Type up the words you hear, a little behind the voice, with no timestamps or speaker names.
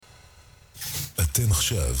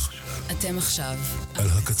אתם עכשיו על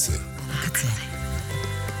הקצה.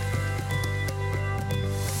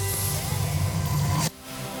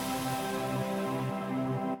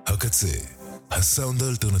 הקצה, הסאונד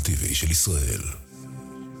האלטרנטיבי של ישראל.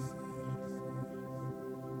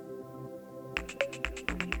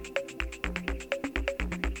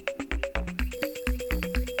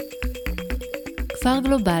 כפר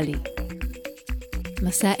גלובלי,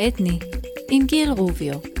 מסע אתני עם גיל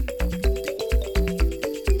רוביו.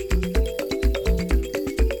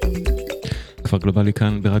 כפר גלובלי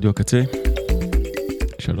כאן ברדיו הקצה.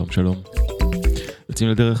 שלום שלום. יוצאים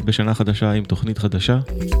לדרך בשנה חדשה עם תוכנית חדשה.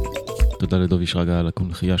 תודה לדובי שרגא על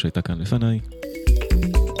הקונחייה שהייתה כאן לפניי.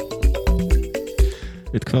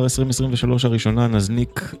 את כפר 2023 הראשונה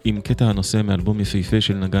נזניק עם קטע הנושא מאלבום יפהפה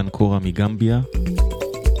של נגן קורה מגמביה.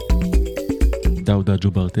 דאודה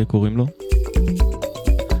ג'וברטה קוראים לו.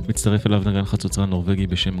 מצטרף אליו נגן חצוצרה נורווגי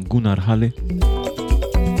בשם גונר הלה.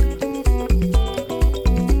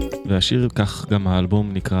 והשיר כך גם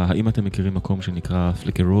האלבום נקרא, האם אתם מכירים מקום שנקרא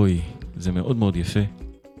פלקרוי? זה מאוד מאוד יפה.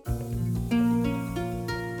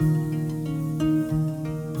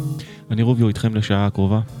 אני רוביו איתכם לשעה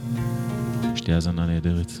הקרובה. שתהיה האזנה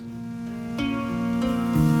נהדרת.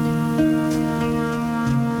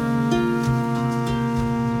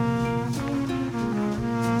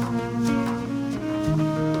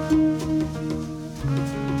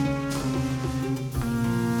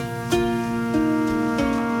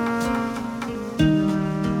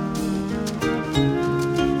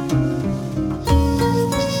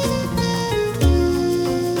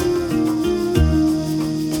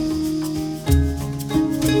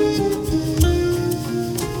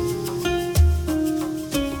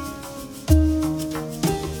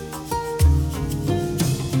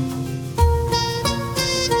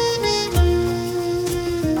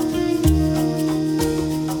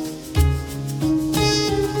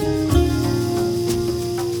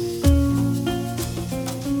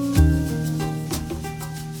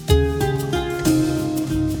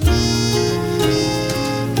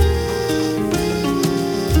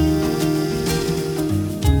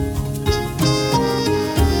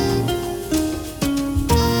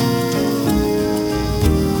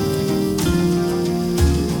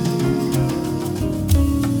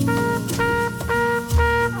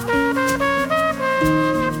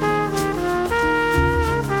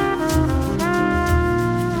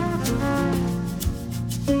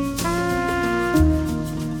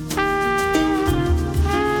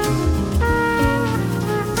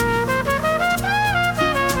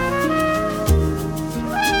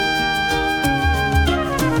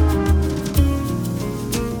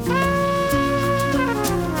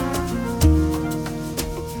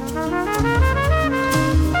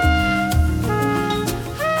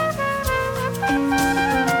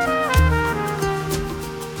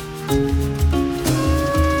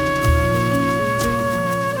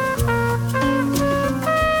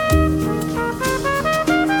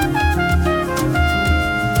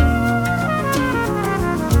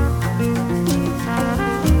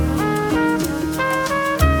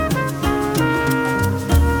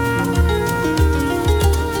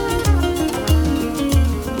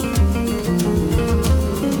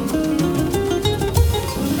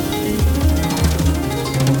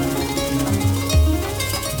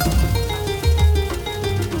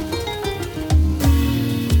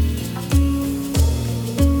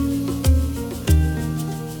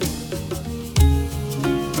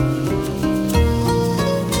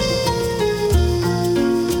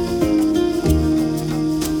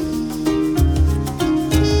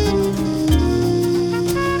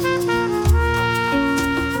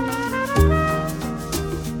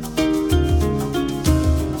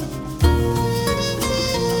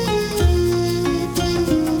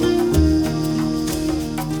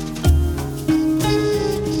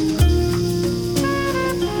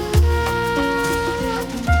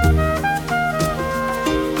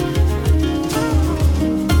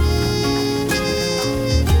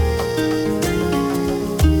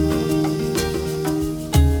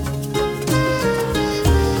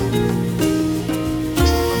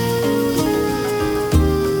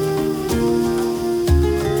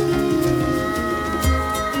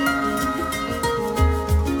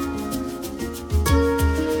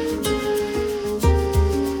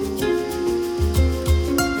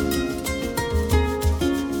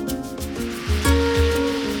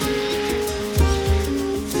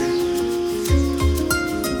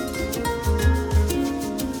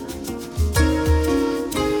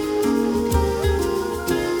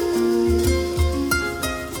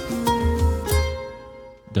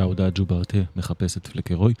 סרג'ו ברטה מחפש את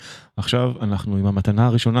פלקרוי. עכשיו אנחנו עם המתנה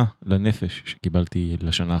הראשונה לנפש שקיבלתי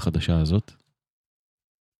לשנה החדשה הזאת.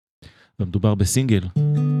 ומדובר בסינגל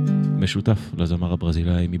משותף לזמר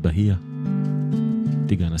הברזילאי מבהיה,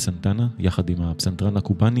 טיגאנה סנטנה, יחד עם הפסנתרן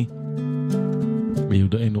הקובני,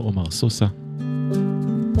 מיודענו עומר סוסה.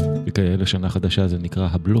 וכאלה לשנה חדשה זה נקרא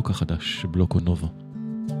הבלוק החדש, בלוקו נובו.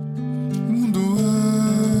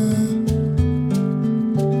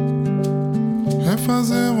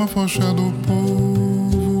 Refazer uma focha do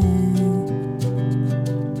povo,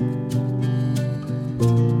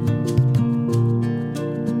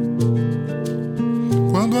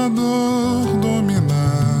 quando a dor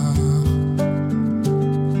dominar,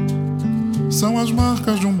 são as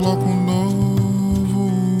marcas de um bloco novo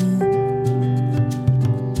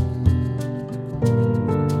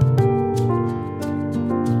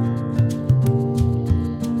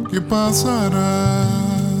que passará.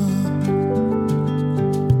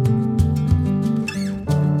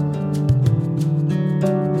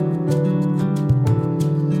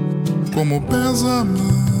 Como pesa a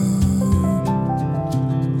mão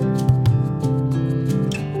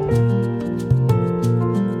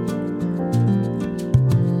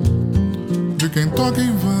de quem toca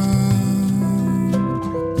em vão,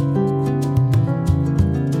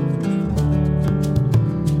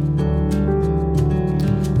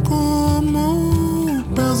 como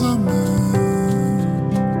pesa a mão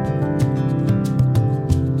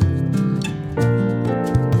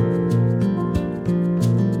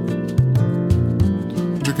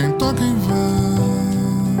de quem toca em vão.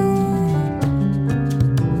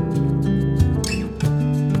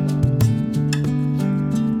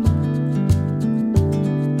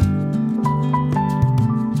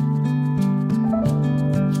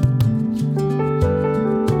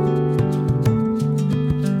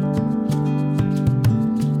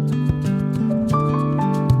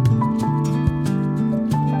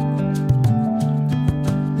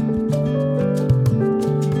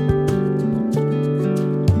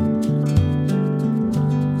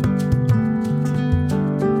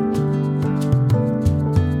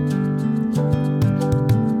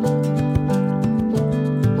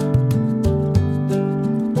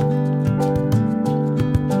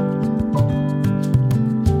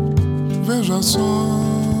 Veja só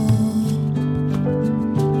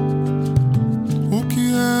o que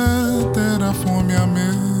é ter a fome à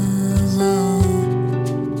mesa,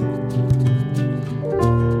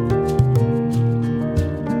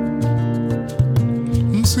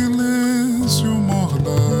 um silêncio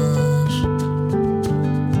mordaz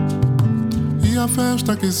e a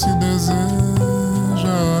festa que se deseja.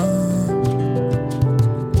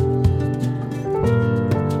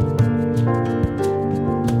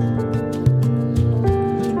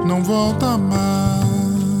 Não volta mais.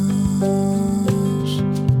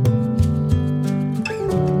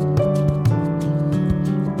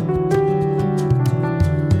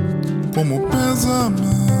 Como pesa a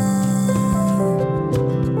mão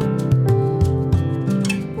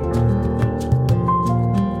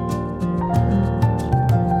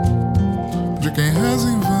de quem reza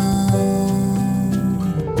em vão.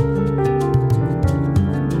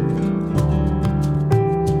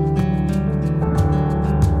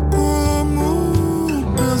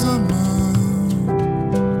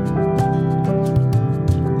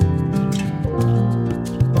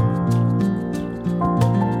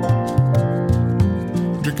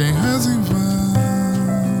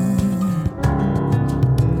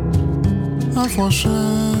 A foché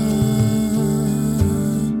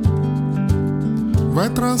vai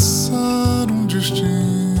traçar um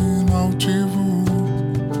destino altivo,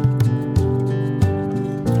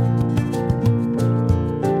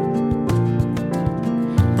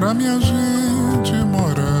 pra minha gente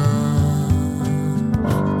morar.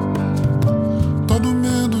 Todo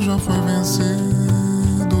medo já foi vencido.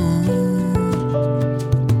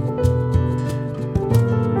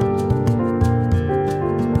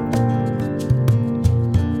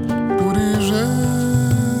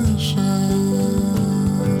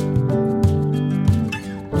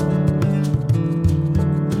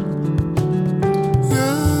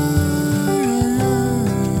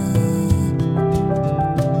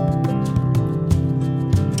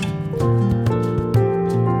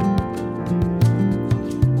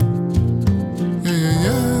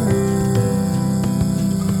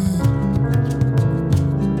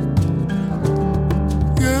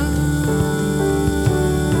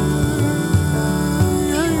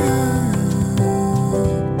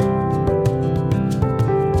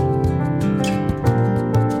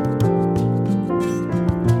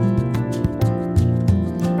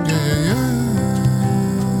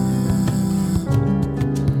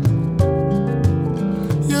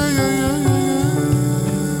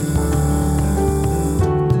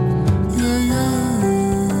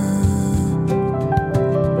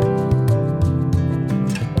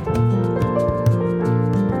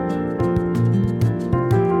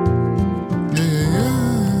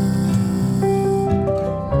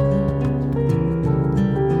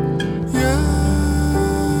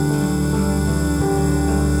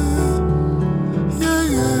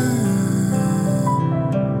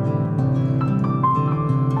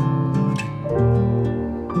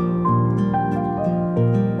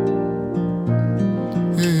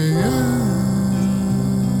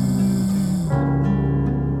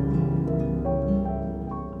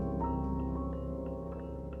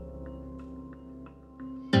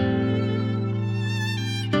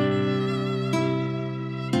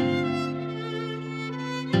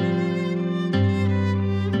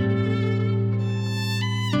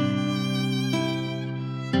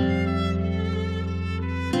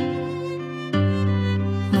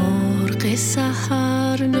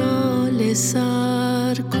 سحر ناله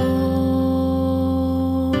سر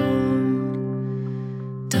کن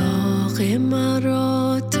داغ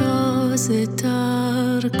مرا تازه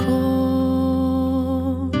تر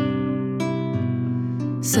کن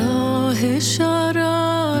ساه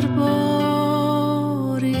شرر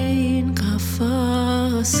بار این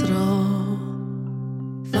قفس را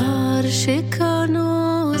فرشکن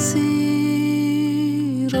و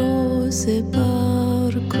زیر و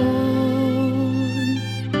زبر کن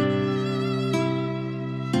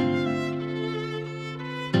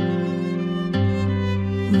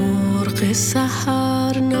مرغ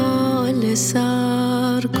سحر ناله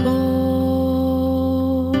سر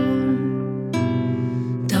کن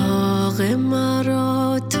داغ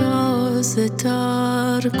مرا تازه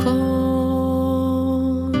تر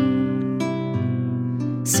کن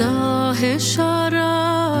ساه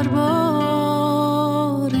شرر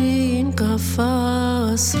بار این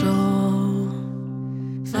قفس را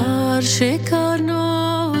فرشکن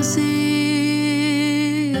و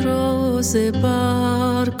زیر و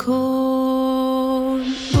زبر کن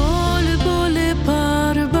بلبل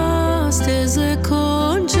پربسته ز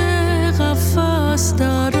کنج قفس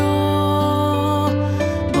درآ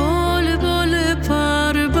بلبل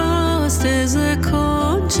پربسته ز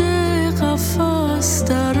کنج قفس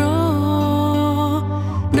درآ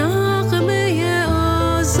نغمه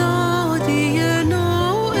آزادی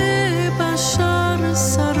نوع بشر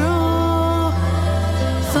سرا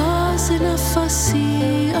فاز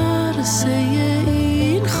نفسی عرصه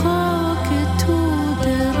این خاک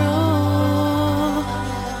توده را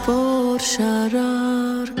پر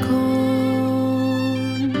شرر کن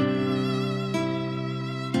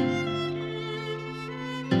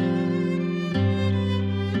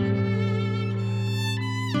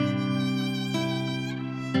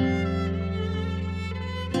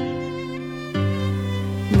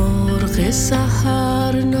مرغ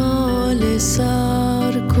سحر ناله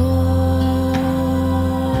سر کن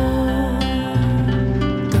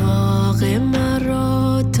داغ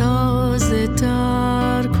مرا تازه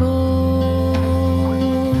تر کن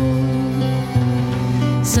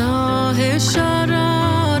ساه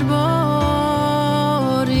شرر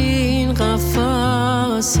بار این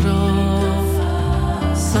قفس را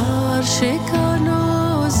فرشکن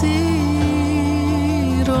و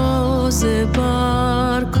زیر و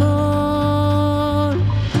زبر کن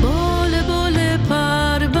بلبل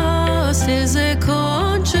پربسته ز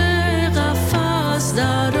کنج قفس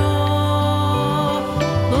درآ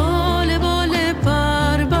بلبل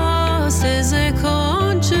پربسته ز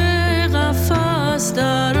کنج قفس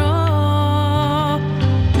درآ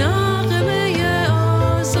نغمه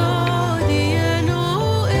آزادی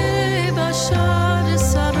نوع بشر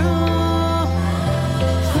سرا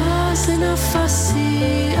فاز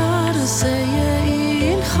نفسی عرصه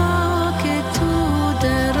این خاک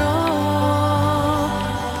توده را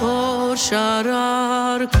پر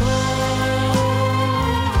شرر کن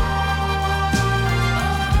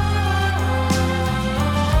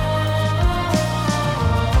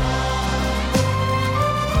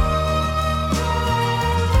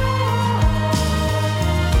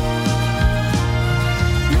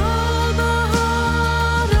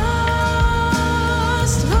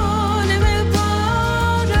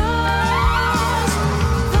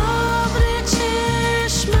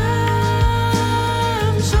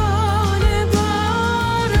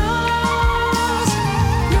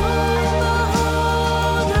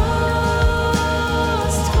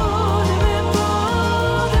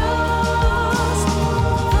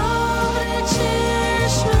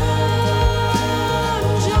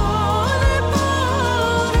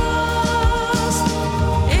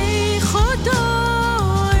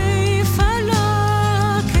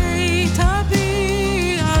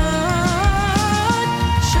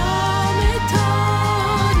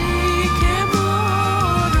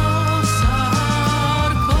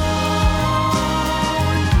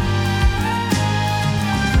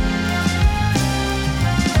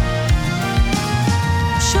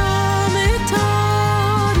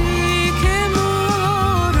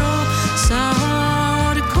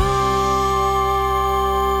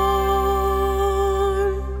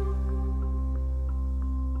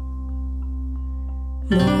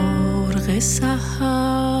مرغ سحر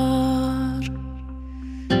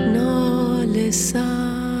ناله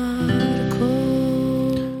سر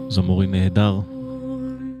کن זמורי נהדר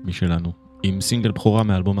משלנו עם סינגל בחורה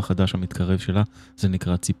מאלבום החדש המתקרב שלה, זה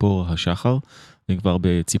נקרא ציפור השחר. וכבר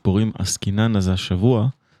בציפורים עסקינן אז השבוע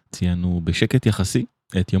ציינו בשקט יחסי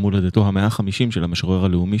את יום הולדתו ה-150 של המשורר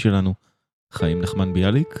הלאומי שלנו, חיים נחמן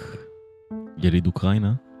ביאליק, יליד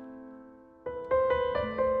אוקראינה.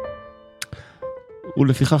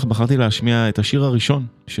 ולפיכך בחרתי להשמיע את השיר הראשון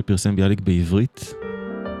שפרסם ביאליק בעברית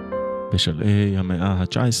בשלהי המאה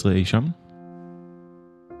ה-19 אי שם.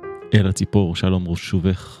 אל הציפור, שלום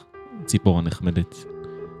שובך, ציפור הנחמדת.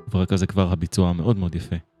 ורק הזה כבר הביצוע המאוד מאוד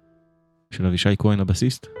יפה של אבישי כהן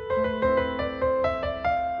הבסיסט,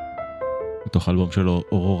 מתוך אלבום שלו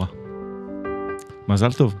אורורה.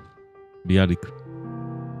 מזל טוב, ביאליק.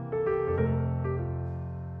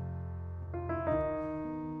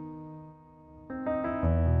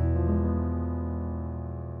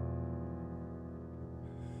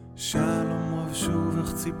 שלום רב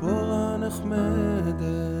שובך ציפורה נחמדת,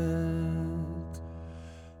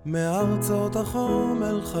 מארצות החום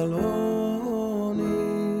אל חלוני,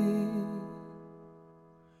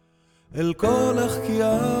 אל קולך כי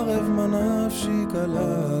ערב מנפשי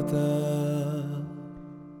קלטה,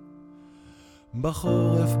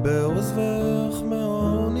 בחורף בעוזבך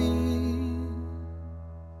מעוני,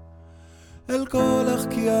 אל קולך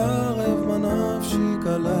כי ערב מנפשי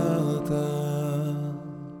קלטה,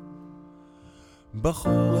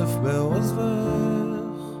 בחורף בעוזבך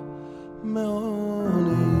מעוני.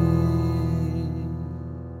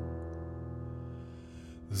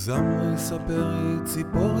 זמרי ספרי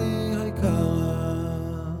ציפורי היקרה,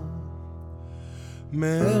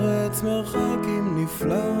 מארץ מרחקים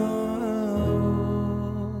נפלאות,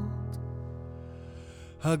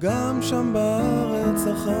 הגם שם בארץ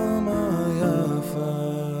החמה היפה,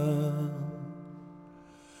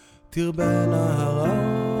 תרבנה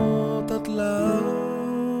הרעות התלאות,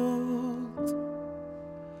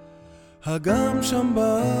 הגם שם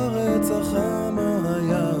בארץ החמה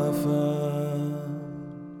היפה,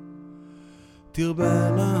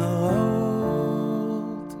 תרבנה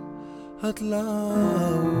הרעות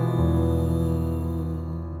התלאות.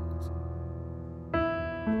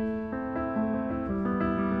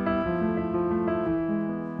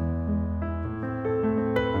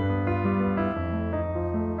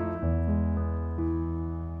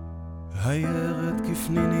 הירד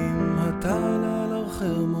כפנינים הטל על הר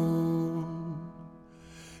חרמון,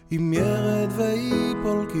 אם ירד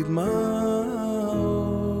ויפול כדמעות,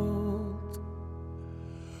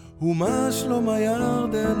 ומה שלום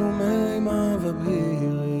הירדן ומימה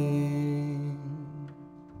ובהירים,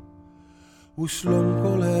 ושלום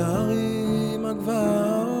כל הערים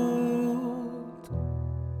הגבעות,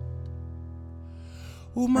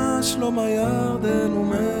 ומה שלום הירדן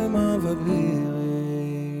ומימה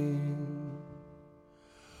ובהירים,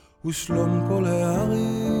 ושלום כל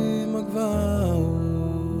הערים הגבעות.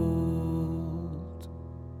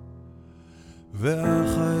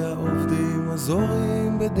 ואחי העובדים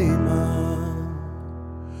הזורים בדימה,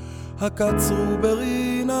 הקצרו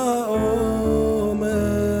ברינה העומר,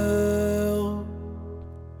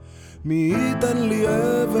 מי ייתן לי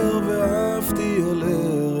עבר ואהבתי אל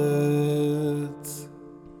ארץ,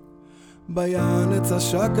 בינץ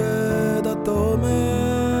השקד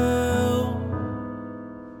התומר,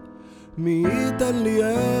 מי ייתן לי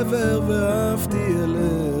עבר ואהבתי אל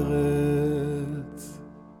ארץ,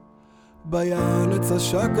 בינץ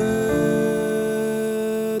השקד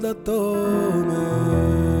התומר.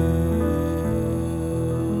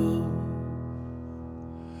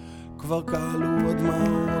 כבר קלו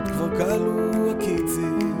הדמעות, כבר קלו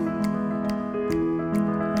הקיצים,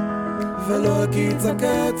 ולא הקיץ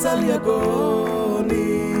הקץ על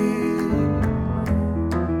יגוני,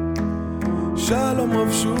 שלום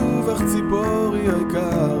רב שובך ציפורי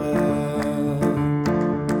היקרה,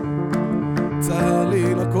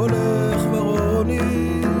 צהלי לקולך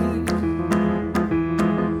ורוני,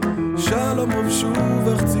 שלום רב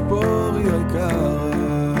שובך ציפורי היקרה,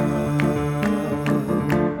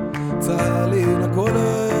 צהלי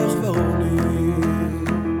לקולך ורוני,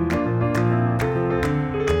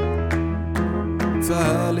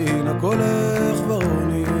 צהלי לקולך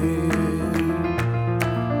ורוני,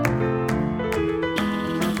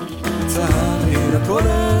 צהלי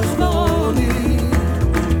לקולך ורוני,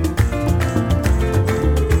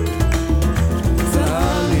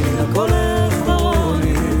 צהלי לקולך ורוני, צהלי לקולך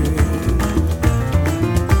ורוני,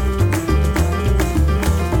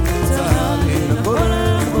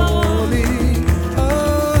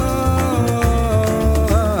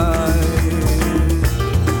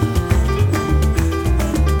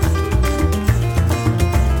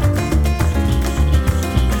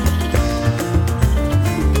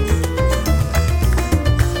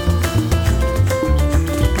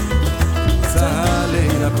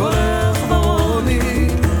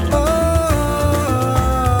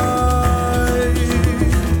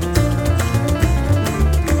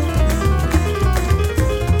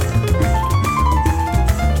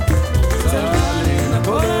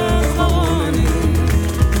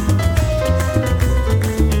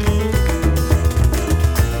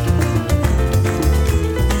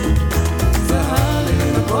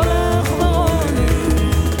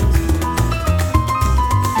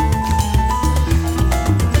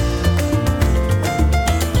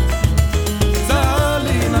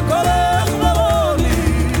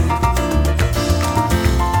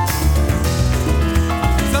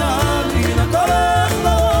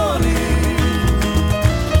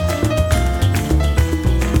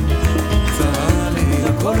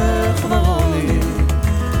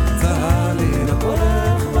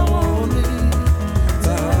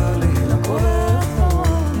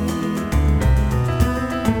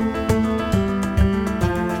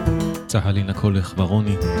 קולך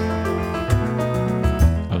ורוני.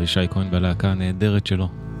 אבישי כהן והלהקה הנהדרת שלו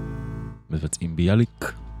מבצעים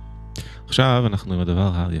ביאליק. עכשיו אנחנו עם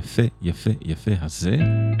הדבר היפה יפה יפה הזה.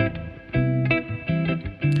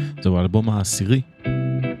 זהו האלבום העשירי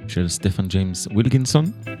של סטפן ג'יימס ווילקינסון.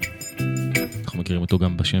 אנחנו מכירים אותו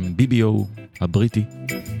גם בשם BBO הבריטי.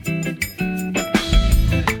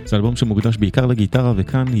 זה אלבום שמוקדש בעיקר לגיטרה,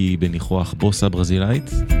 וכאן היא בניחוח בוסה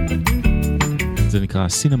ברזילאית. זה נקרא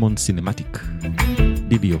סינמון סינמטיק,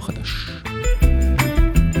 BBO חדש.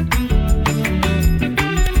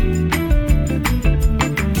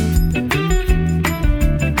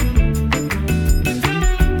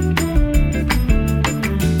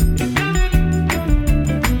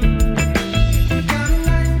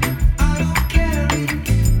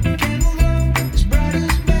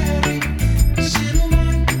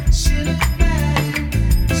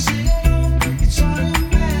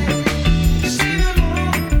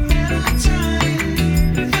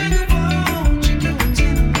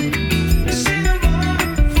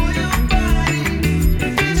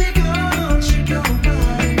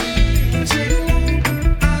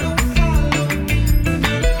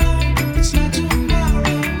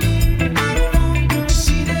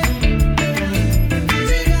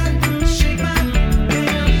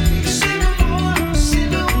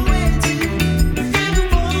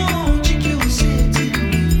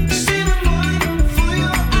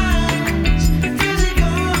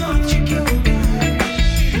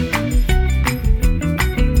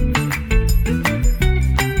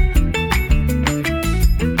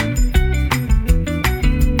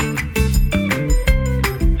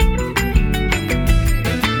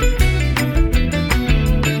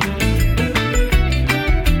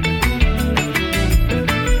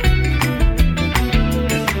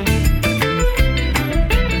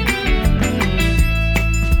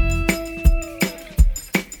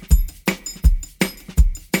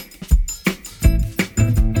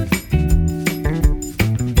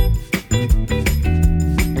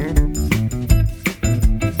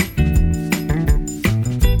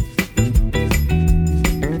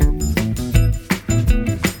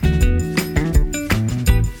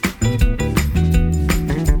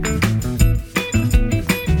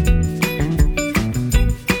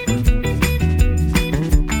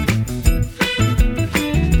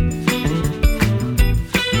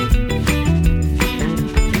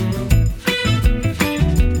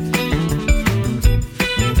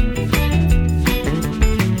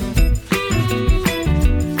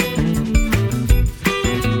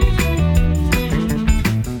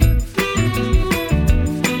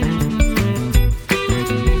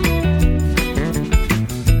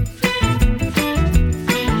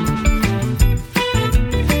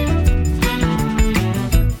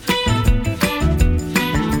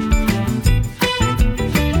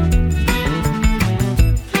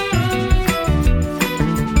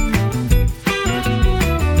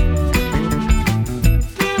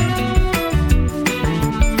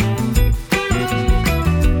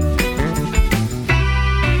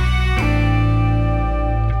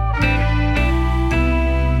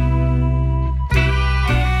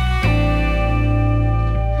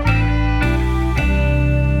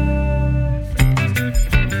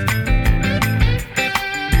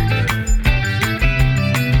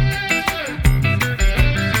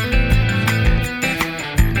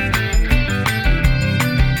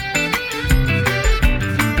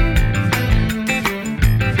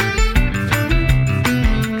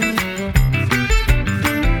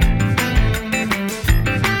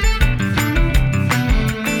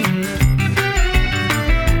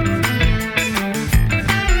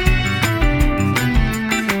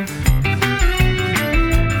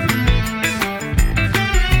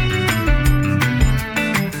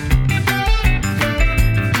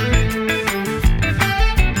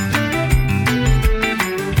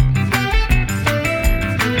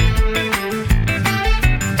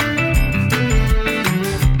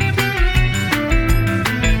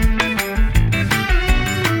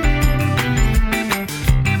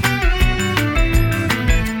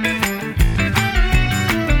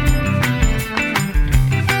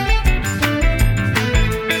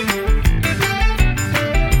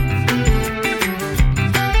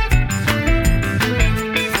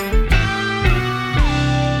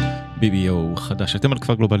 BBO חדש. אתם על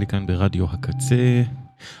כפר גלובלי כאן ברדיו הקצה.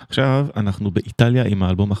 עכשיו אנחנו באיטליה עם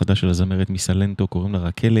האלבום החדש של הזמרת מסלנטו, קוראים לה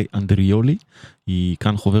רקלה אנדריולי. היא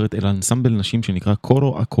כאן חוברת אל אנסמבל נשים שנקרא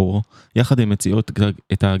קורו אקורו, יחד הם מציעות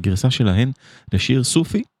את הגרסה שלהן לשיר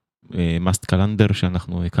סופי, מאסט קלנדר,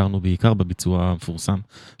 שאנחנו הכרנו בעיקר בביצוע המפורסם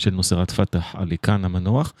של נוסרת פתח עלי כאן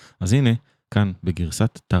המנוח. אז הנה, כאן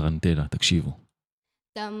בגרסת טרנטלה, תקשיבו.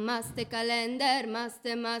 Dammaste calendar,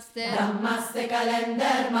 maste, maste. Dammaste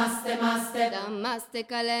calendar, maste, maste. Dammaste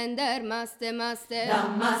calendar, maste, maste.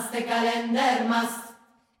 Dammaste calendar, maste.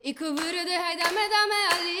 İku vurdu haydame dame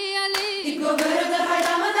Ali Ali. İku vurdu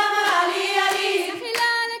haydame dame Ali Ali.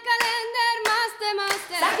 Sakilale calendar, maste,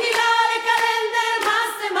 maste. Sakilale calendar,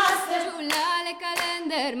 maste, maste. Giulale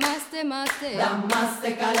calendar, maste, maste. Dammaste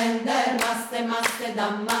calendar, maste, maste.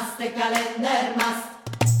 Dammaste calendar, maste.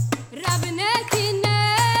 Rabnetine.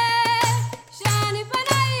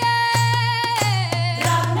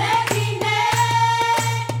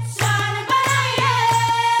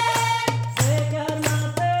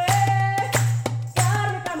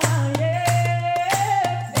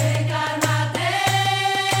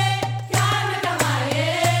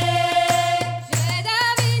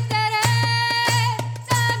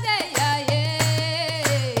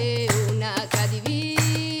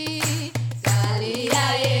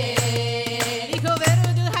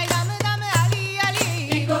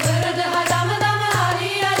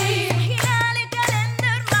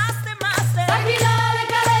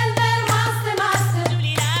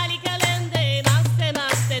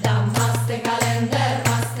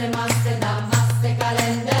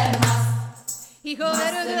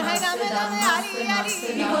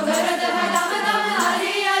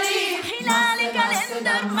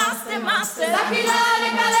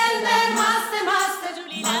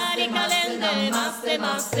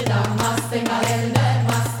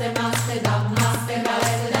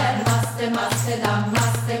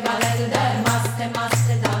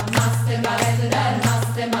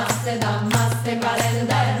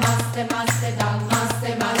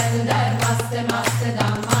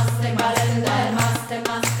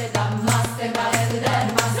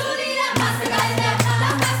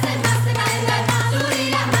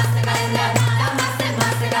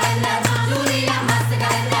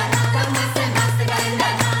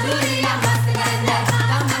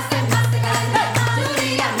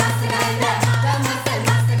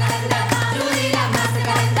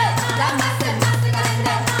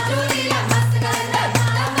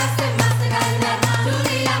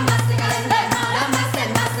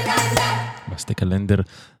 קלנדר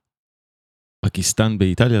פקיסטן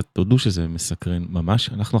באיטליה, תודו שזה מסקרן ממש.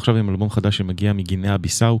 אנחנו עכשיו עם אלבום חדש שמגיע מגינאה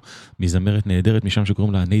ביסאו, מזמרת נהדרת משם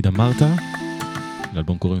שקוראים לה ניידה מרטה.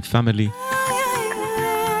 לאלבום קוראים פאמילי.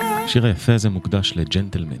 השיר היפה הזה מוקדש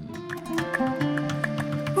לג'נטלמן.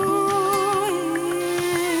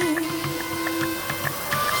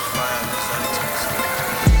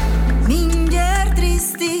 Minger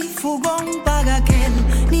tristi fugón paga aquel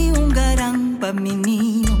ni un garampa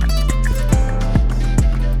menino.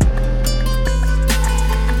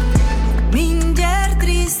 Minger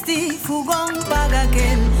tristi fugón paga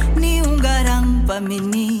aquel ni un garampa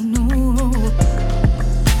menino.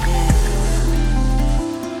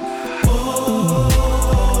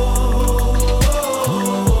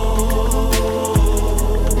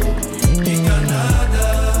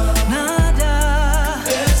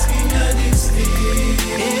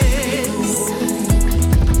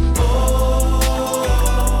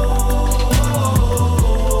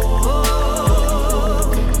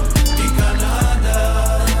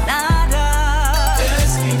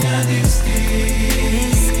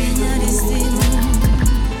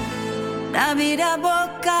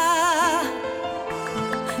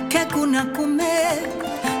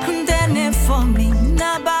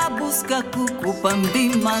 Cucu pambi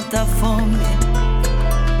mata fome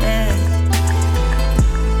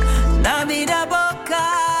la mira boca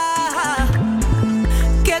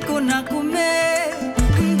que kuna kume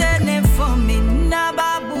ndene fome na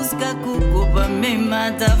babuska cucu pambi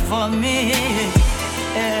mata fome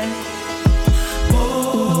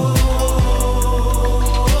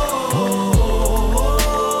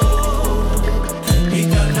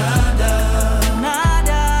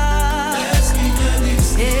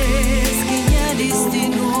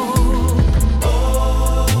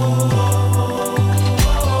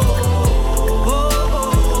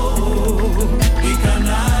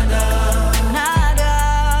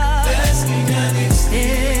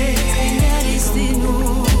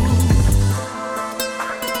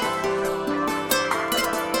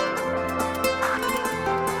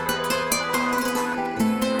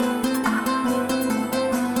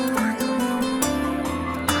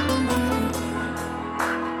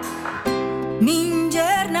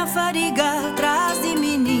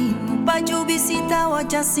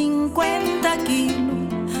Wacha 50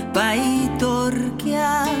 kilos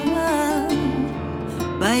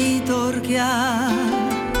Pai torquear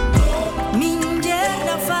Minger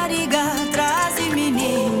na fariga Traz e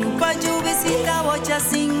menino Paju visita Wacha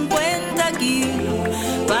 50 kilos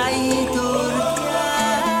Pai torquear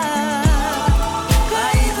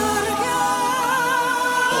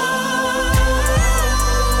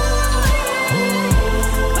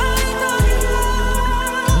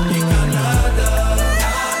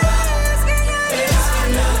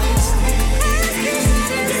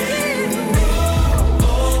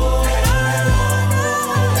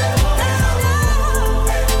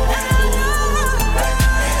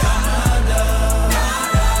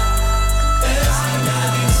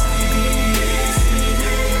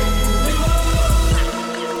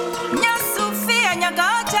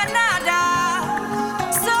acha nada.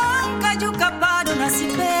 Son caju capado na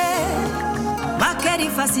sipe. Makeri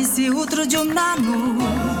fasisi outro jumnanu.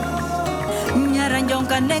 Nyaranjong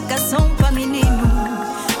kaneka son pa menino.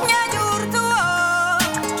 Nyajurtu.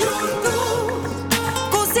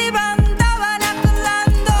 Kusibanda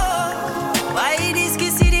nakulando. Vai diz que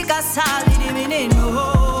se de casali de menino.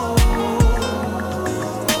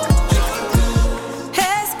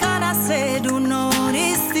 Escana cedo no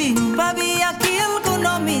destino. Babi aquilo que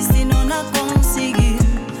não me ensinou na conseguir.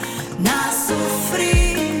 Na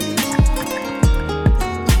sofrer.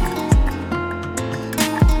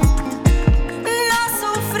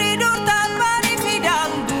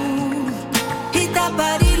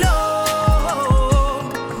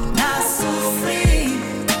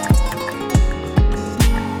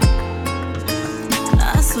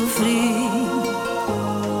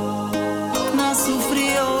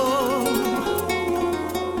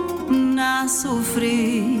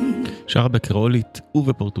 שר בקריאולית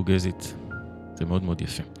ובפורטוגזית. זה מאוד מאוד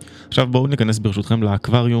יפה. עכשיו בואו ניכנס ברשותכם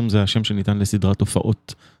לאקווריום, זה השם שניתן לסדרת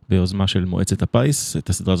הופעות ביוזמה של מועצת הפיס. את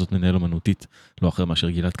הסדרה הזאת מנהל אומנותית לא אחר מאשר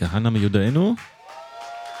גלעד כהנא מיודענו.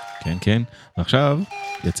 כן, כן. ועכשיו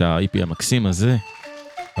יצא ה-IP המקסים הזה,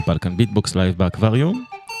 הבלקן ביטבוקס לייב באקווריום.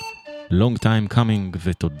 Long time coming,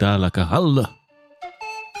 ותודה לקהל.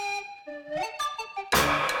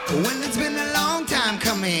 Well, it's been a long time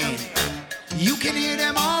coming. You can hear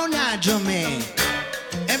them all night drumming.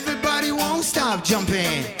 Everybody won't stop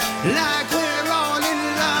jumping like we're all in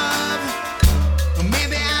love.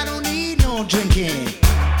 Maybe I don't need no drinking.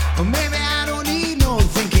 Maybe I don't need no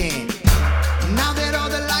thinking. Now that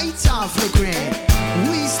all the lights are flickering,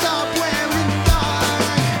 we stop wearing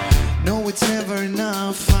dark. No, it's never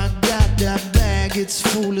enough. I got that bag, it's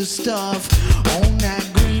full of stuff. On that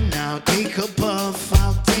green now, take a puff.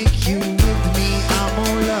 I'll take you with me, I'm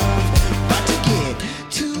on love.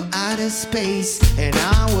 Outer space, and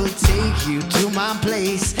I will take you to my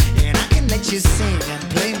place, and I can let you sing and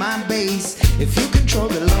play my bass. If you control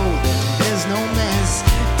the load, then there's no mess.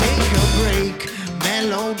 Take a break,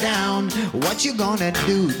 mellow down. What you gonna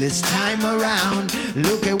do this time around?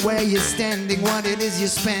 Look at where you're standing, what it is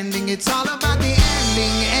you're spending. It's all about the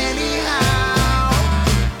ending anyhow.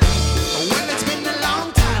 Well, it's been a long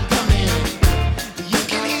time coming. You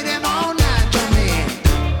can hear them all night drumming.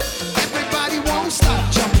 Everybody won't stop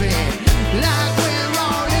jumping like we're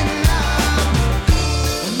all in love.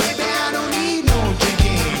 Maybe I don't need no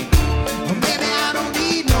drinking. Maybe I don't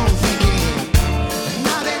need no thinking.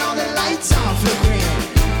 Now that all the lights are flickering,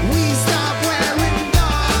 we stop wearing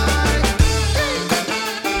dark.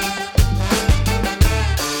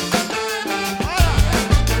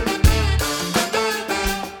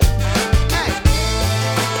 Hey.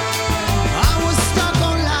 I was stuck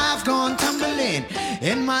on life, gone tumbling,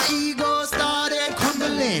 and my ego started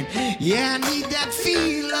crumbling. Yeah, I need that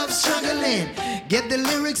feel of struggling. Get the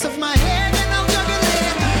lyrics off my head and I'm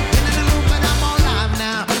juggling. Been in a loop and I'm all live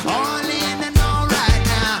now. All in and all right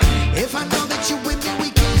now. If I know that you're with me, we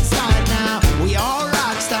can start now. We all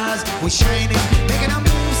rock stars, we shining, making our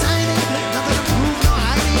moves, signing. Nothing to prove, no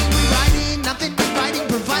hiding. We riding, nothing dividing,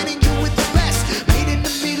 providing you with the best. Made in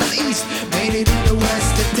the Middle East, made it in the West.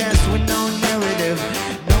 The test with no narrative,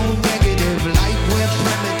 no negative, like we're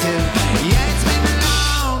primitive. Yeah, it's been a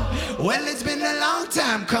long, well, it's been a long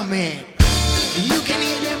time coming. You can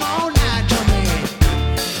hear them all night drumming.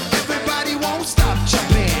 Everybody won't stop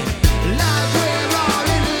jumping like we're all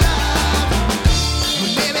in love.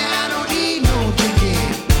 Maybe I don't need no drinking.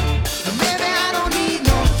 Maybe I don't need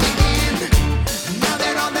no thinking. Now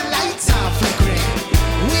that all the lights are flickering,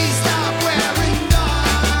 we stop wearing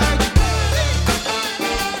dark.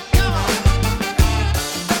 Come on.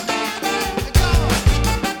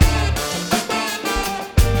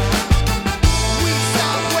 We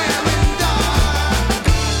stop wearing dark.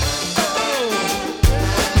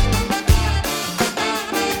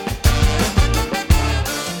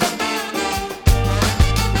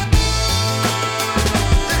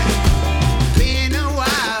 Been a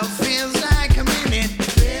while, feels like a minute.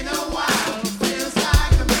 Been a while, feels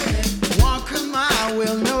like a minute. Walk a mile,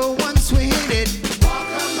 we'll know once we hit it. Walk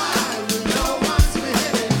a mile, we'll know once we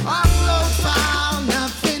hit it. Upload file,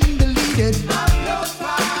 nothing deleted. Upload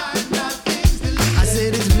file, nothing's deleted. I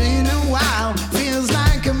said it's been a while, feels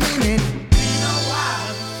like a minute. Been a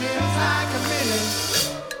while, feels like a minute.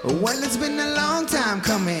 Well, it's been a long time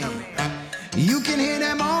coming. You can hear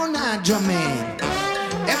them all night drumming.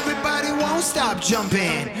 Everybody won't stop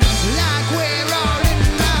jumping like we're all in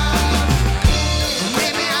love.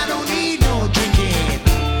 Maybe I don't need no drinking.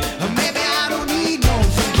 Maybe I don't need no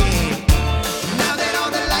thinking. Now that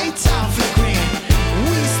all the lights are flickering,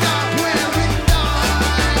 we stop wearing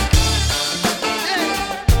dark.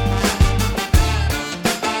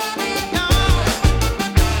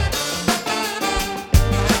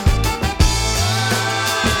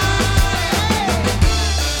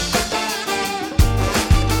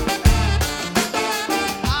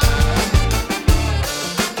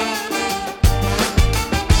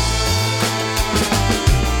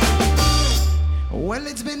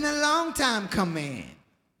 come in.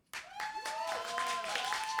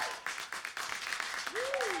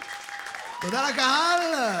 תודה לקהל.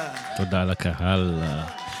 תודה לקהל.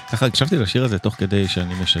 ככה הקשבתי לשיר הזה תוך כדי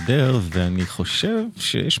שאני משדר, ואני חושב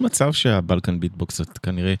שיש מצב שהבלקן ביטבוקס זאת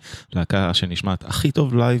כנראה להקה שנשמעת הכי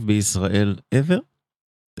טוב לייב בישראל ever.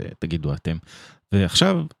 תגידו אתם.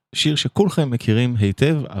 ועכשיו שיר שכולכם מכירים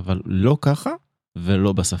היטב, אבל לא ככה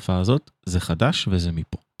ולא בשפה הזאת. זה חדש וזה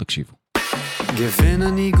מפה. תקשיבו. Gewinn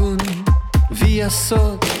wie es so,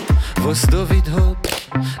 was David hat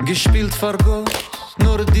gespielt vor Gott,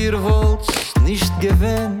 nur dir wollt's nicht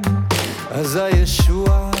gewinnen, als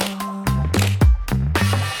Yeshua.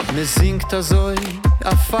 Me singt azoi,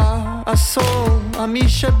 a fa, a sol, a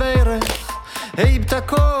mische Beirech, hebt a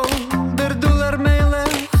kol, der Duller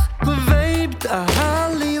Melech, webt a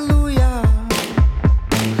Halleluja,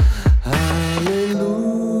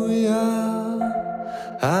 Halleluja,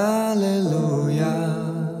 Halleluja,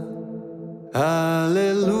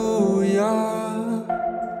 Halleluja,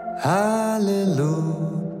 Halleluja.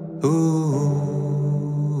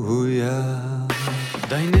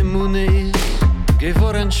 Deine Munde ist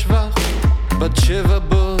geworden schwach, bat Sheva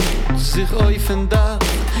bot sich öffnen Dach,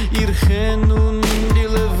 ihr Chen und die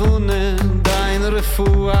Levune, dein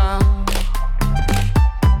Refuah.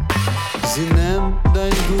 Sie nimmt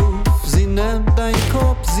dein Guf, sie nimmt dein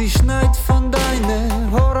Kopf, sie schneidt von deine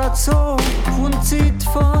Horizon und zieht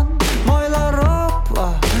von Moilaropa.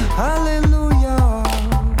 Halleluja,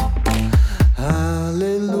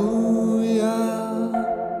 Halleluja,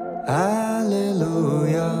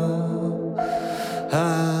 Halleluja,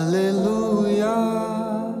 Halleluja,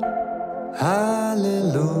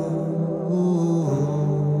 Halleluja.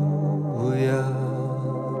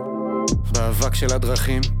 באבק של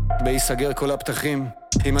הדרכים, בהיסגר כל הפתחים,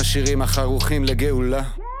 עם השירים החרוכים לגאולה.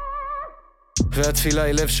 והתפילה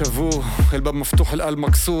היא לב שבור, אל בב מפתוח אל על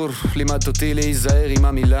מקסור, לימדת אותי להיזהר עם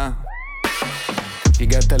המילה.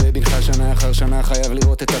 הגעת לבנך שנה אחר שנה, חייב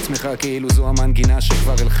לראות את עצמך כאילו זו המנגינה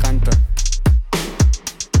שכבר הלחנת.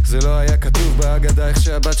 זה לא היה כתוב בהגדה, איך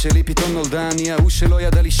שהבת שלי פתאום נולדה, אני ההוא שלא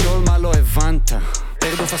ידע לשאול מה לא הבנת.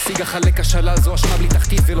 ארדוף השיג החלק השלל, זו אשמה בלי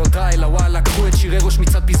תחתית ולא די, אלא וואלה, קחו את שירי ראש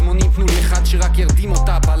מצד פזמונים, תנו לי אחד שרק ירדים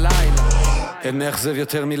אותה בלילה. אין מאכזב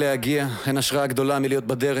יותר מלהגיע, אין השראה גדולה מלהיות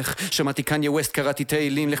בדרך, שמעתי קניה ווסט, קראתי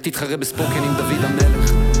תהילים, לך תתחרה בספוקן עם דוד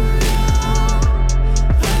המלך.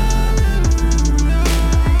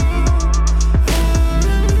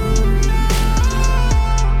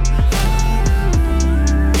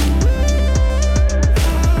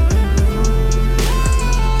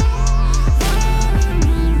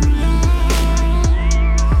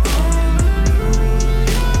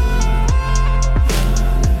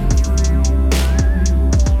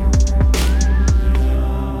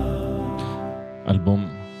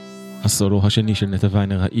 הסולו השני של נטע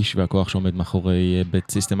ויינר, האיש והכוח שעומד מאחורי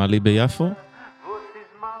בית סיסטם עלי ביפו.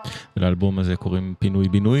 ולאלבום הזה קוראים פינוי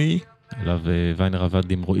בינוי, אליו ויינר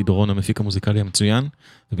עבד עם רועי דורון המפיק המוזיקלי המצוין,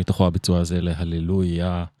 ומתוכו הביצוע הזה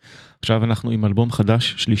להללויה. עכשיו אנחנו עם אלבום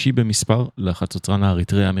חדש, שלישי במספר, לחצוצרן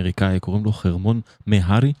האריתראי האמריקאי, קוראים לו חרמון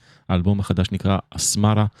מהרי. האלבום החדש נקרא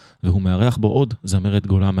אסמרה, והוא מארח בו עוד זמרת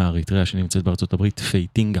גולה מהאריתריאה שנמצאת בארצות הברית,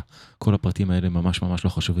 פייטינגה. כל הפרטים האלה ממש ממש לא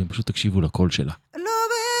חשובים, פשוט תקשיבו לקול שלה.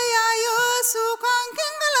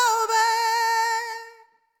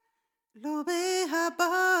 Lobe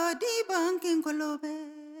habadi banking kolobe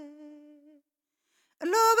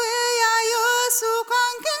Lobe ya yosu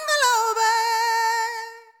kanking kolobe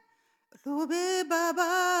Lobe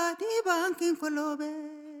baba di banking kolobe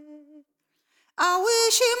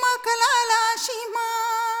Awishi makalala shima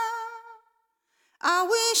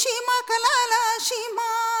Awishi makalala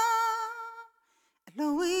shima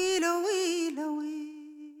Lowi lowi lowi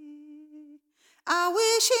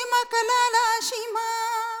Awishi makalala shima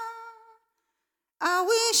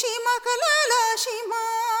Awishi makalala shima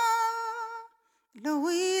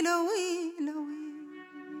Lowi lowi lowi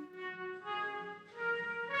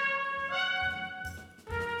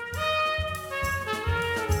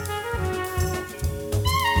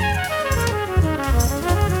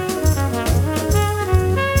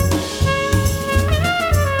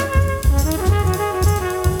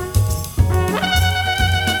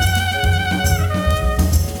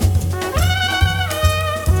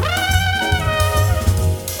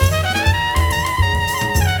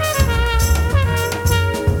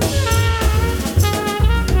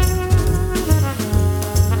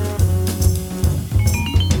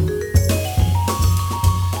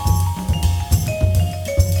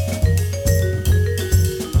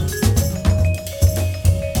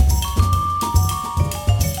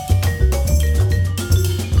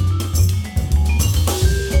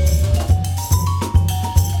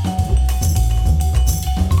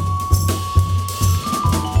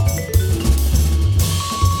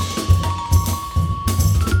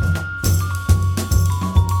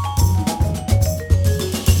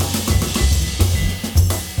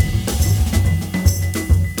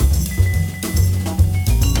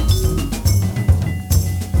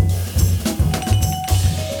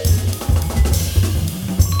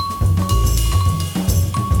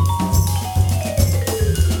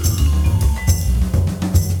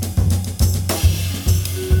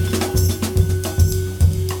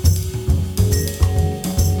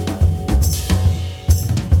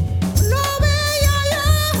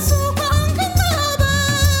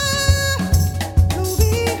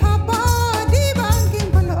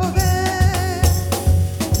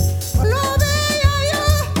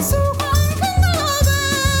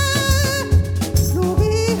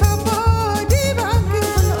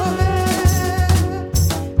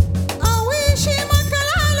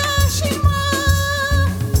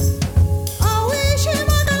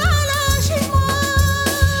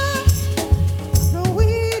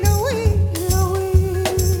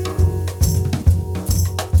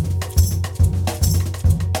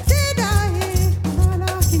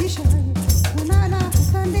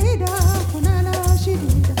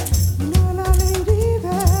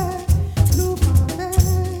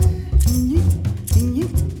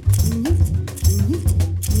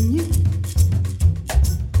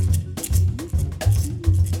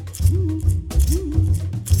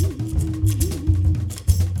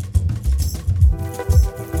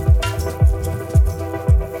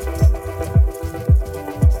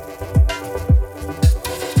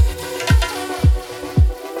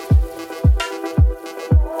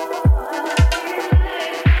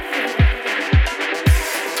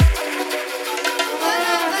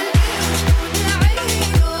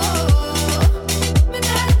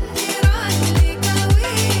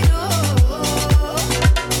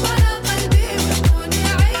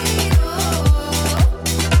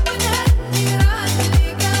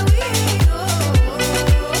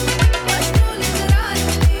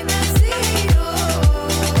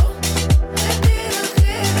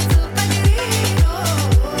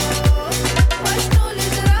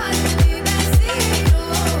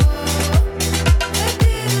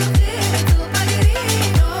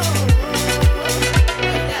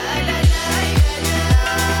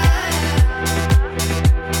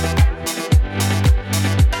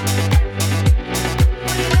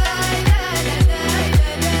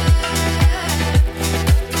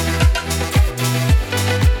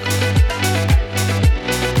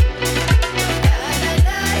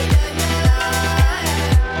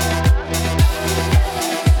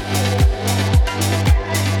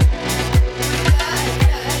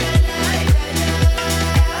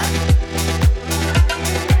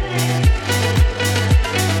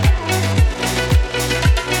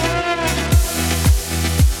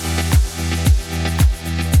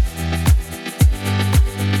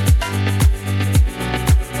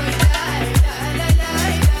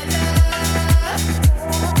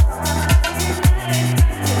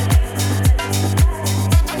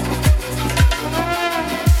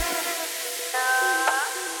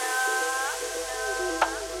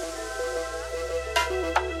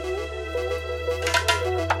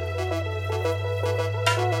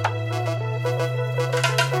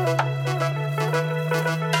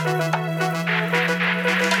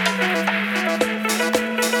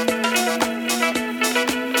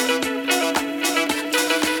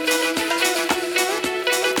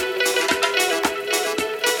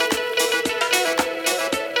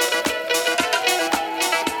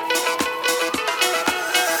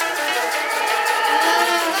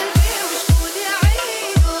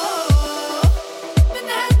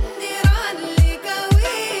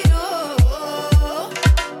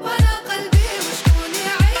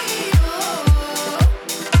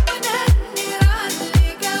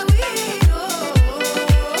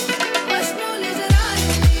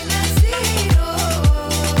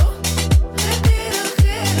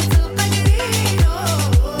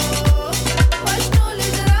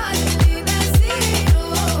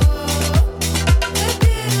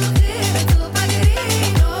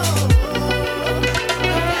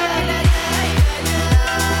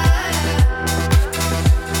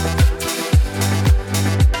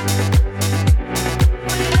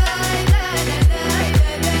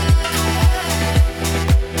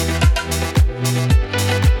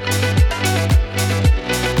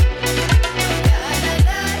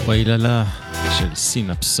וואיללה של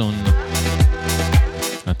סינפסון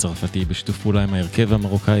הצרפתי בשיתוף פעולה עם ההרכב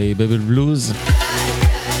המרוקאי בבל בלוז.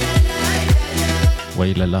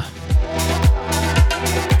 וואיללה,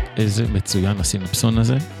 איזה מצוין הסינפסון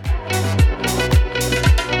הזה.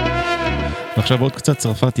 ועכשיו עוד קצת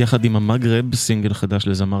צרפת יחד עם המגרב, סינגל חדש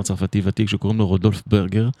לזמר צרפתי ותיק שקוראים לו רודולף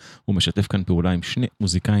ברגר. הוא משתף כאן פעולה עם שני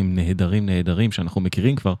מוזיקאים נהדרים שאנחנו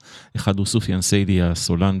מכירים כבר. אחד הוא סופיאן סיידי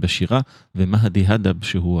הסולן בשירה, ומהדי הדב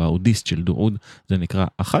שהוא האודיסט של דועוד. זה נקרא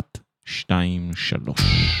 1, 2, 3.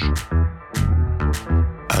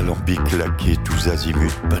 Alambic claqué tous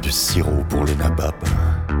azimuts, pas de sirop pour les nababs.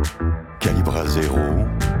 Calibre à 0,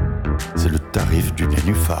 c'est le tarif du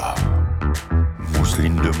nénuphar.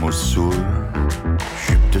 Mousseline de Mossoul,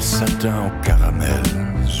 jupe de satin en caramel,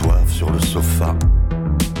 soif sur le sofa.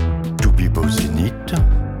 Toubibo zénith,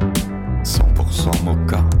 100%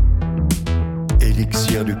 mocha.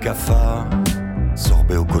 Élixir du cafard,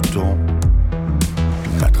 sorbet au coton,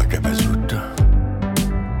 matraque à mazout,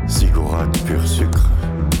 ziggourate pur sucre.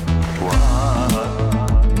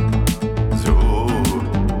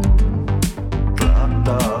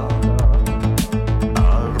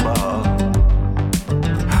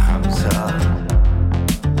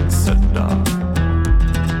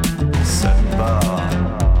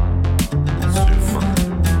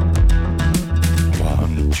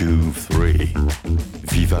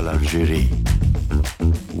 Viva l'Algérie.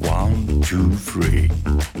 1, 2, 3.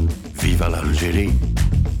 Viva l'Algérie.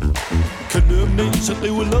 كلمني شرقي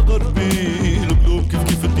ولا غربي القلوب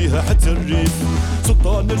كيف نديها حتى الريف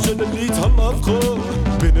سلطان الجنة اللي تهلا فخور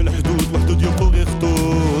بين الحدود وحدود يبقوا غير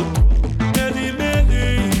خطوط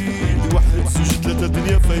مالي واحد زوج ثلاثة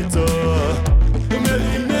دنيا فايتة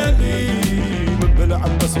مالي من بلا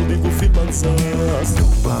عباس وديكو في المنصاص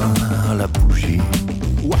Touba à la bougie.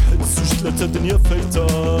 واحد زوج ثلاثة دنيا فايتة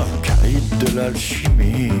Caïd de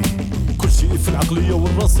l'alchimie. كل شيء في العقلية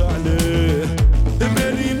والراس عليه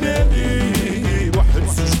مالي واحد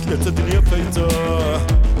زوج ثلاثة دنيا فايتة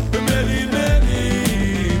مالي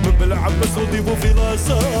من بلا عباس وديبو في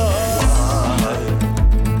راسه واحد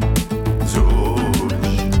زوج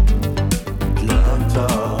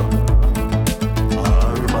ثلاثة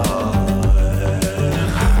 4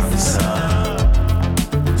 5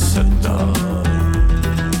 6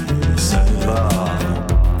 7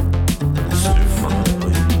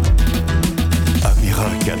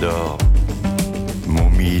 Amiral Cador,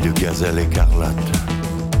 momie de gazelle écarlate,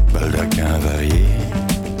 baldaquin varié,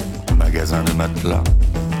 magasin de matelas,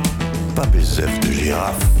 pas bézef de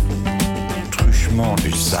girafe, truchement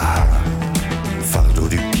du Sahara, fardeau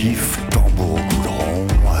du kiff, tambour au goudron,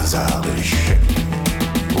 hasard de l'échec.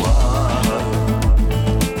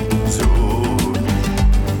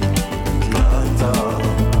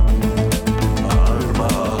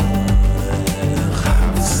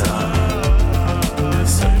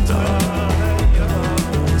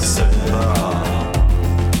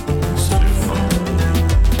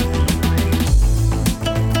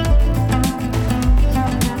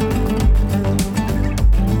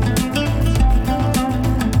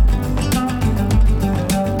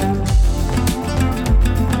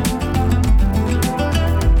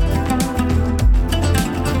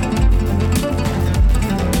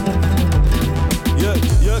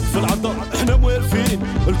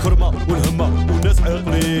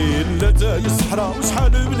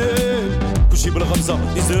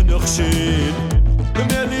 يزن خشين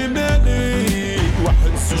مالي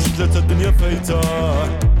واحد زوج ثلاثة الدنيا فايتة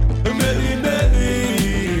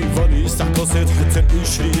مالي فاني يستحقو صيد حتى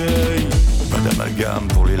الإشرياي Pas d'amalgame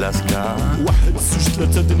pour les lascars. واحد زوج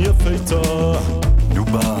ثلاثة الدنيا فايتة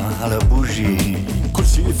Touba à la bougie. كل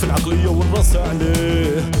شيء في العقلية والراس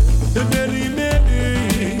عليه مالي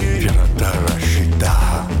Pirata Rashida.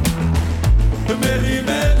 مالي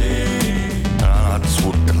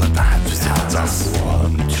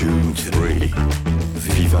 1, 2, 3.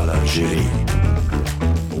 Viva l'Algérie.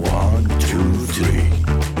 1, 2, 3.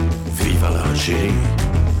 Viva l'Algérie.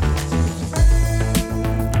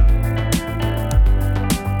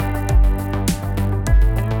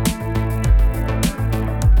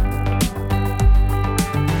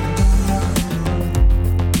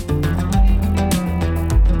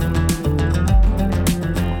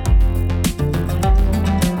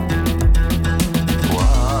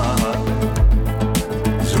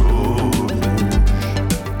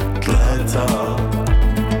 ثلاثة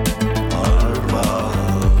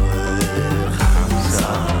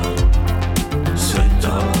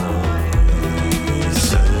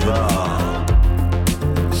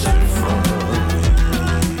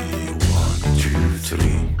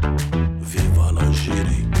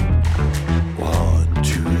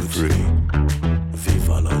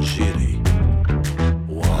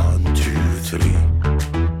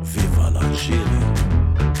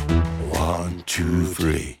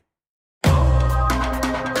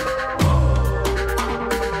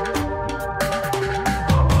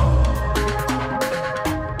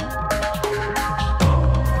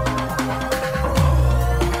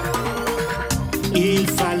Il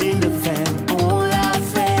fallait le faire, on l'a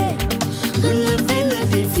fait. Relever le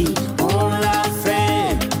défi, on l'a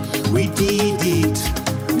fait. We did it,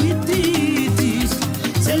 we did it.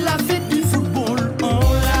 C'est la fête du football, on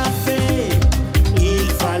l'a fait. Il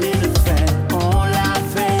fallait le faire, on l'a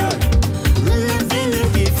fait. Relever le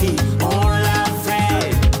défi, on l'a fait.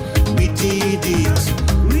 We did it,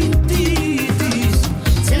 we did it.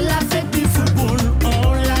 C'est la fête du football,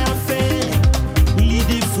 on l'a fait.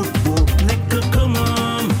 L'idée football n'est que comme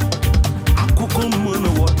à coucou mon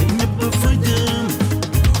wote ñepp fa jëm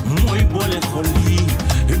moy bolé xol yi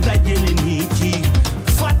dajale nit yi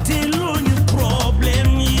faté loñu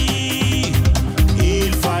problème yi.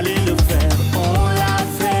 Il fallait le faire, on l'a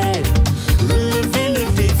fait. Relever le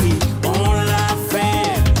défi, on l'a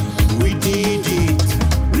fait. We did it,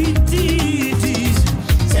 we did it.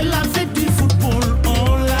 C'est la fête du football, on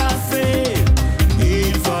l'a fait.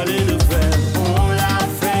 Il fallait le faire, on l'a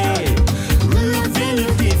fait. Relever le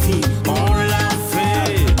défi, on l'a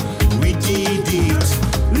fait. We did it,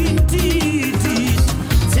 we did it.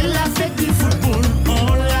 C'est la fête du football,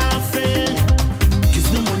 on l'a fait. Gis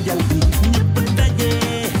na mondial bi ñepp dajé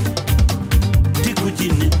déggu ci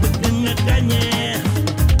ne bëgg nga gagné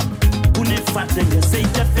ku ne fàtte nga say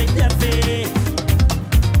jafe-jafe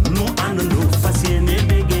nu àndandoo fas yéene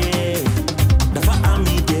bégee dafa am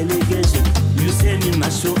i délégation yu seeni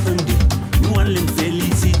nation indi ñu war leen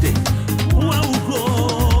félicité waaw góor.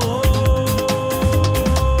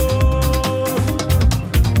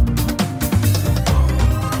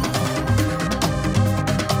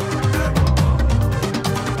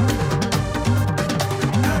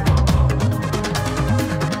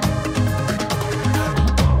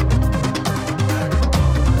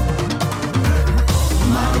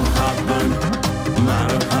 Marhaban,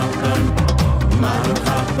 marhaban,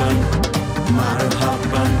 marhaban,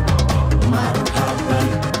 marhaban, marhaban,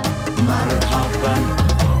 marhaban,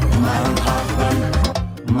 marhaban,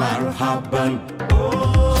 marhaban.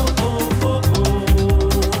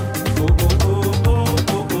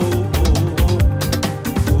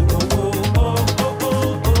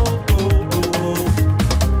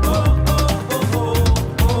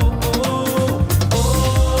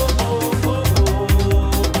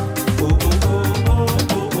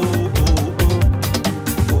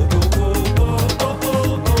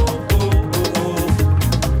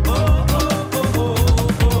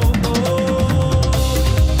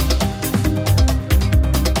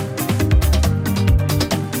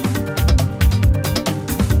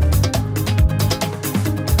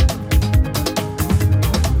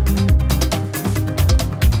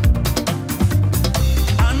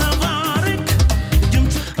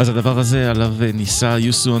 אז הדבר הזה עליו ניסה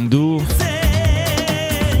יוסו אנדו,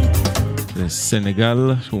 זה סנגל,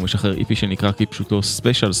 שהוא משחרר איפי שנקרא כפשוטו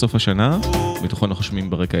ספיישל סוף השנה, מתוכו אנחנו שומעים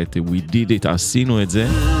ברקע את We Did It, עשינו את זה,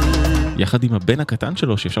 יחד עם הבן הקטן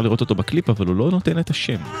שלו שאפשר לראות אותו בקליפ, אבל הוא לא נותן את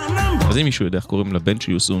השם. אז אם מישהו יודע איך קוראים לבן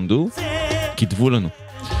של יוסו אנדו, כתבו לנו.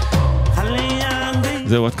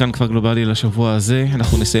 זהו, עד כאן כבר גלובלי לשבוע הזה.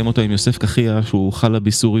 אנחנו נסיים אותו עם יוסף כחיה, שהוא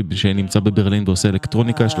חלבי סורי שנמצא בברלין ועושה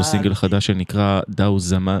אלקטרוניקה. יש לו סינגל חדש שנקרא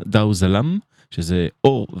דאו זלם, שזה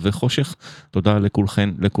אור וחושך. תודה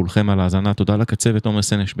לכולכם על ההאזנה. תודה לקצה ותומר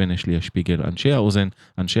סנש בן אשלי השפיגל, אנשי האוזן,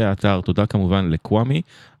 אנשי האתר. תודה כמובן לקוואמי.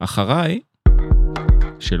 אחריי,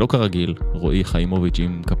 שלא כרגיל, רועי חיימוביץ'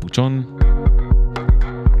 עם קפוצ'ון.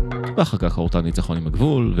 ואחר כך אורטל ניצחון עם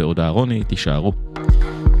הגבול, ועוד אהרוני, תישארו.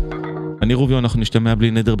 אני רוביו, אנחנו נשתמע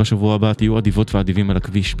בלי נדר בשבוע הבא, תהיו אדיבות ואדיבים על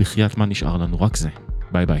הכביש, בחייאת מה נשאר לנו, רק זה.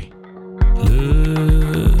 ביי ביי.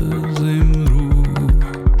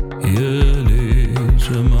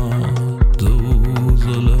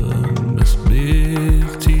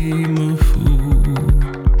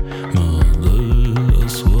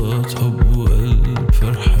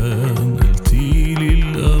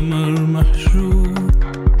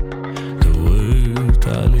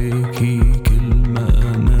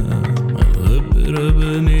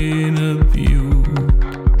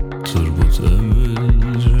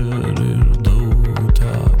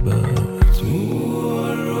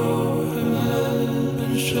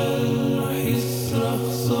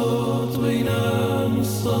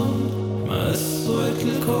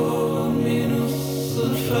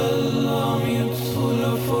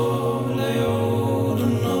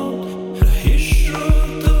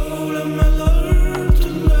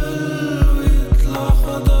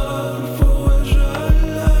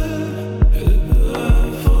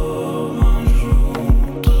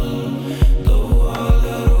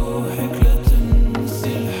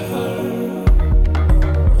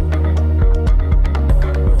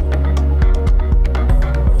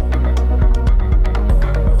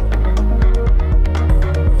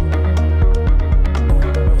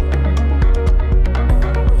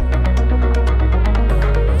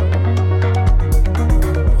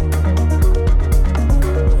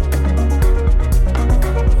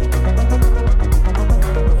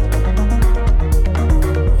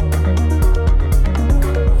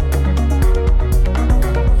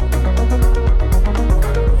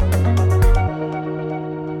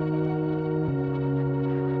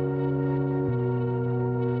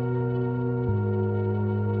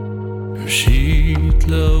 مشيت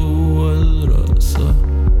لأول رقصة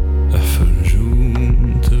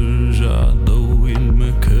أحفرجون ترجع ضوي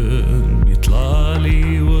المكان بيطلع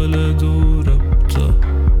لي ولد وربطة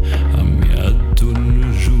عم يعدوا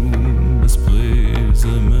النجوم بس بغير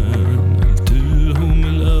زمان قلتلهم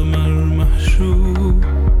القمر محشوب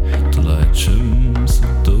طلعت شمس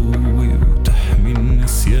تضوي وتحمي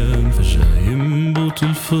النسيان فجأة ينبط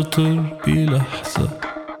الفطر بلحظة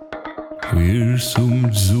ويرسم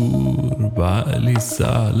جذور بعقلي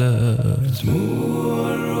الزعلان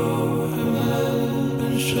دموع الروح بالقلب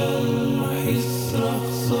انشل رح يصرخ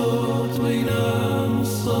صوت وينام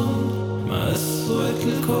الصمت مع قسوة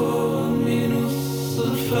الكون بنص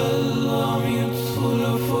الفل عم